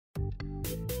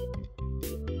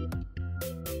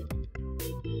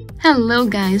Hello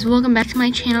guys, welcome back to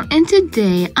my channel, and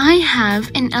today I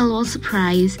have an LOL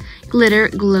Surprise Glitter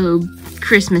Globe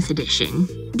Christmas edition.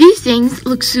 These things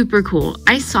look super cool.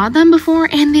 I saw them before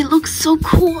and they look so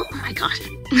cool. Oh my gosh.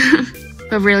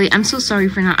 But really, I'm so sorry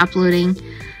for not uploading.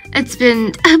 It's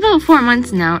been about 4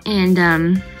 months now, and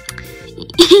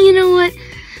you know what?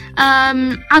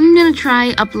 I'm gonna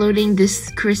try uploading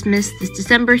this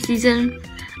December season.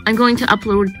 I'm going to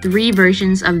upload 3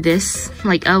 versions of this,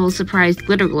 like LOL Surprise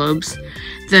Glitter Globes.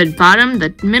 The bottom,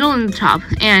 the middle, and the top.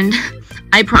 And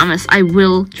I promise I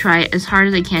will try as hard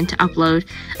as I can to upload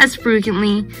as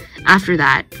frequently after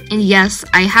that. And yes,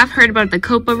 I have heard about the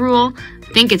COPA rule.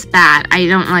 Think it's bad. I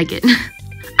don't like it.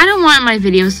 I don't want my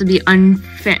videos to be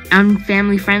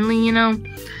unfamily friendly, you know?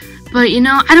 But you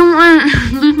know, I don't want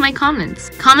to lose my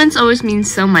comments. Comments always mean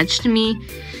so much to me.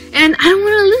 And I don't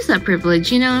want to lose that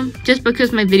privilege, you know, just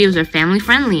because my videos are family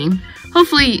friendly.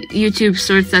 Hopefully YouTube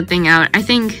sorts that thing out. I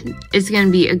think it's going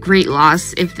to be a great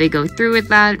loss if they go through with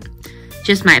that.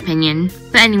 Just my opinion.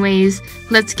 But anyways,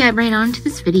 let's get right on to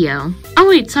this video. Oh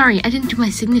wait, sorry, I didn't do my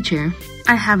signature.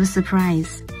 I have a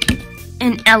surprise.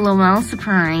 An LOL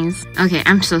surprise. Okay,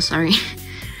 I'm so sorry.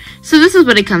 So this is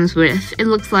what it comes with. It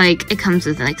looks like it comes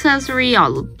with an accessory,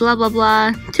 all blah blah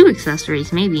blah. 2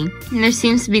 accessories maybe. And there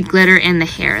seems to be glitter in the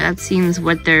hair. That seems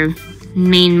what their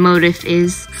main motive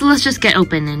is. So let's just get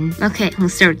open and okay,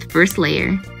 let's start with the first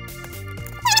layer.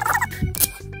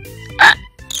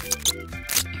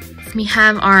 We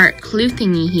have our clue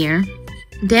thingy here.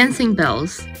 Dancing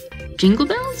bells. Jingle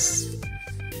bells?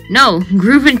 No,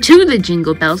 grooving to the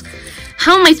jingle bells.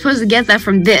 How am I supposed to get that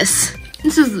from this?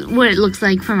 This is what it looks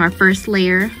like from our first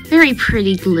layer. Very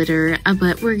pretty glitter,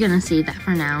 but we're gonna save that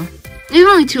for now. There's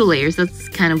only 2 layers, that's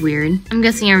kind of weird. I'm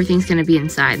guessing everything's gonna be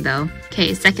inside though.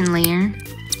 Okay, second layer.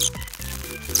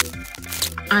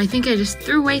 I think I just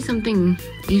threw away something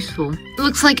useful. It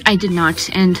looks like I did not,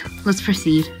 and let's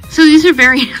proceed. So these are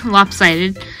very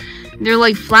lopsided. They're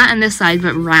like flat on this side,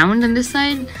 but round on this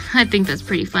side. I think that's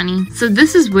pretty funny. So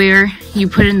this is where you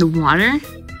put in the water.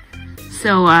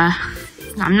 So,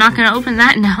 I'm not gonna open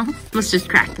that now. Let's just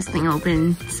crack this thing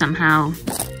open somehow.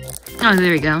 Oh,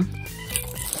 there we go.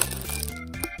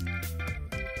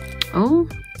 Oh,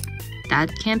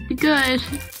 that can't be good.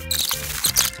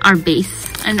 Our base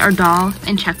and our doll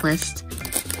and checklist.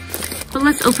 But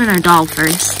let's open our doll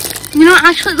first. You know what,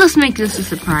 actually, let's make this a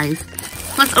surprise.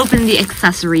 Let's open the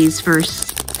accessories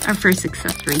first. Our first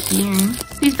accessory here.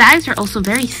 These bags are also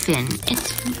very thin.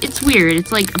 It's weird.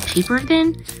 It's like a paper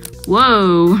thin.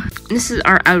 Whoa, this is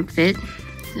our outfit.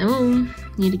 Oh,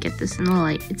 need to get this in the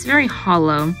light. It's very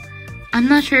hollow. I'm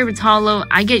not sure if it's hollow.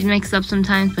 I get mixed up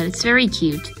sometimes, but it's very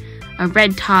cute. A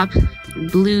red top,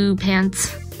 blue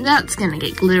pants. That's gonna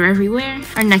get glitter everywhere.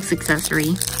 Our next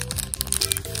accessory.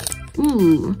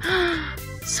 Ooh,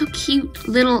 so cute.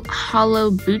 Little hollow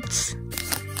boots.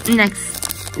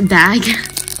 Next bag.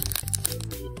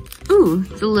 Ooh,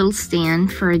 it's a little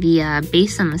stand for the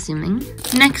base, I'm assuming.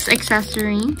 Next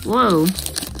accessory. Whoa.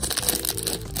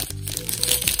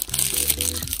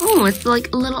 Oh, it's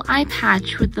like a little eye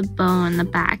patch with a bow on the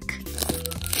back.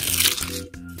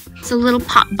 It's a little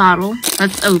pop bottle.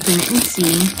 Let's open it and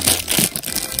see.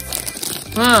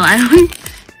 Whoa,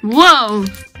 Whoa!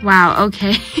 Wow,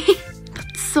 okay.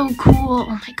 That's so cool.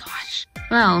 Oh my gosh.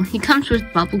 Well, he comes with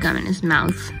bubblegum in his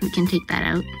mouth. We can take that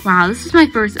out. Wow, this is my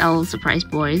first LOL Surprise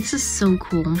boy. This is so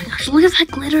cool. Oh my gosh, look at that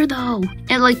glitter though.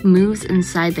 It like moves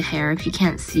inside the hair if you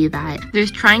can't see that.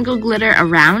 There's triangle glitter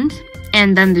around,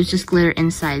 and then there's just glitter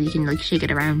inside. You can like shake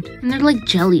it around. And they're like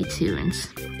jelly too. And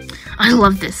I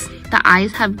love this. The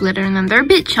eyes have glitter in them. They're a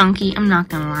bit chunky, I'm not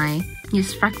gonna lie.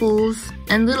 Use freckles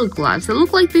and little gloves that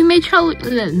look like they made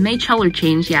color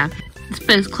change, yeah. Let's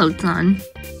put his clothes on.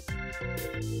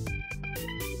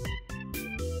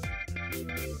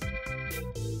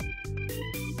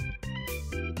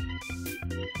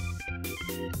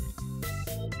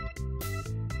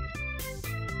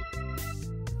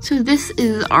 So this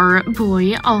is our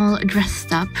boy all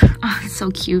dressed up. Oh, it's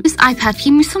so cute. This eye patch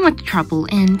gave me so much trouble,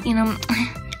 and you know,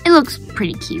 it looks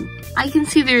pretty cute. I can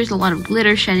see there's a lot of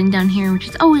glitter shedding down here, which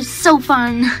is always so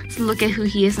fun. Let's look at who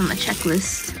he is on the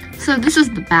checklist. So this is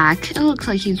the back. It looks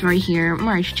like he's right here.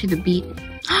 March to the beat.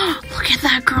 Look at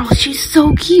that girl. She's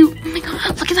so cute. Oh my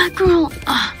god, look at that girl.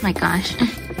 Oh my gosh.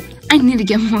 I need to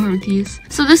get more of these.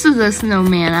 So this is the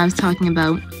snowman I was talking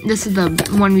about. This is the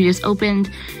one we just opened.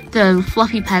 The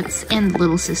fluffy pets and the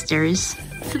little sisters.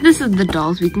 So this is the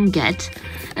dolls we can get.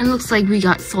 And it looks like we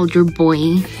got Soldier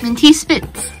Boy. And he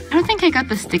spits. I don't think I got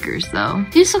the stickers though.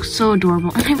 These look so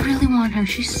adorable and I really want her.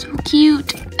 She's so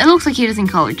cute. It looks like he doesn't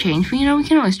color change, but you know, we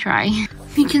can always try.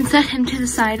 you can set him to the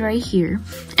side right here.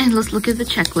 And let's look at the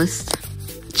checklist.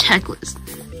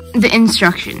 The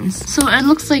instructions. So it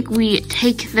looks like we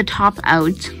take the top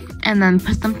out and then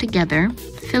put them together,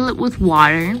 fill it with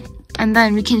water, and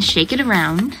then we can shake it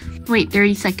around. Wait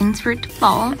 30 seconds for it to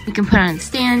fall. We can put it on a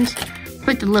stand,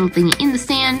 put the little thingy in the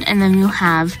stand, and then we'll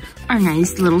have our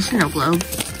nice little snow globe.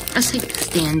 Let's take the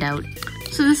stand out.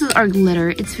 So this is our glitter.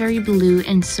 It's very blue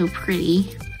and so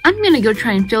pretty. I'm gonna go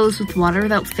try and fill this with water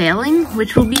without failing,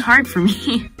 which will be hard for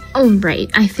me. Oh, right.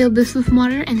 I filled this with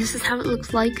water, and this is how it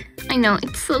looks like. I know,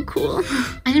 it's so cool.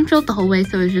 I didn't fill it the whole way,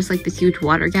 so it was just like this huge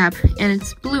water gap, and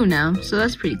it's blue now, so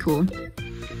that's pretty cool.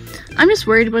 I'm just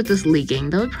worried about this leaking,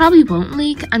 though it probably won't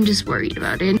leak. I'm just worried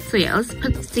about it. So yeah, let's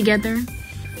put this together.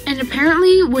 And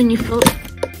apparently when you fill...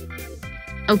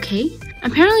 Okay.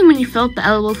 Apparently when you fill up the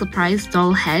LOL Surprise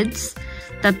doll heads,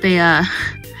 that the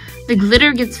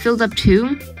glitter gets filled up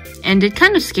too, and it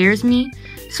kind of scares me.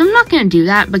 So I'm not gonna do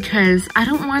that because I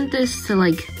don't want this to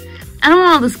I don't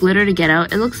want all this glitter to get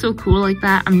out. It looks so cool like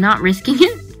that. I'm not risking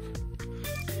it.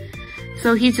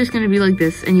 So he's just gonna be like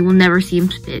this and you will never see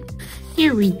him spit.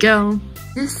 Here we go.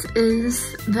 This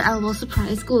is the LOL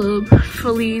Surprise globe,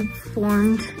 fully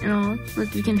formed and all.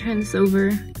 Look, we can turn this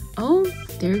over. Oh,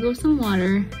 there goes some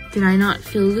water. Did I not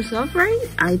fill this up right?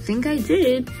 I think I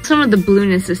did. Some of the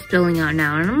blueness is spilling out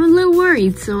now, and I'm a little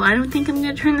worried, so I don't think I'm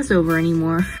gonna turn this over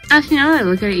anymore. Actually, now that I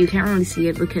look at it, you can't really see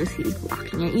it because he's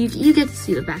blocking it. You get to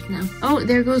see the back now. Oh,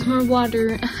 there goes more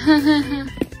water.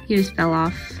 He just fell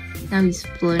off. Now he's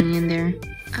floating in there.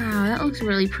 Oh, that looks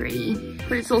really pretty.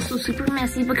 But it's also super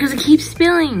messy because it keeps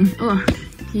spilling. Oh,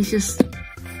 he's just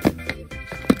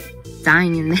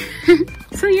dying in there.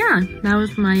 So yeah, that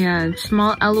was my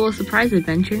small LOL surprise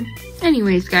adventure.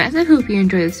 Anyways guys, I hope you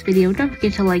enjoyed this video. Don't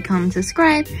forget to like, comment,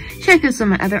 subscribe. Check out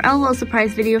some of my other LOL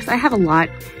surprise videos. I have a lot.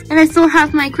 And I still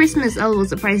have my Christmas LOL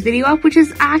surprise video up, which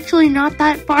is actually not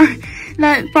that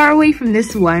far away from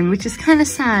this one, which is kind of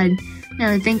sad now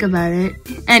that I think about it.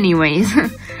 Anyways,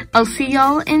 I'll see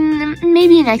y'all in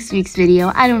maybe next week's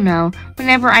video. I don't know.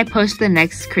 Whenever I post the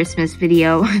next Christmas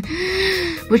video,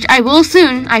 which I will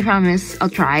soon, I promise. I'll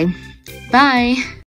try. Bye!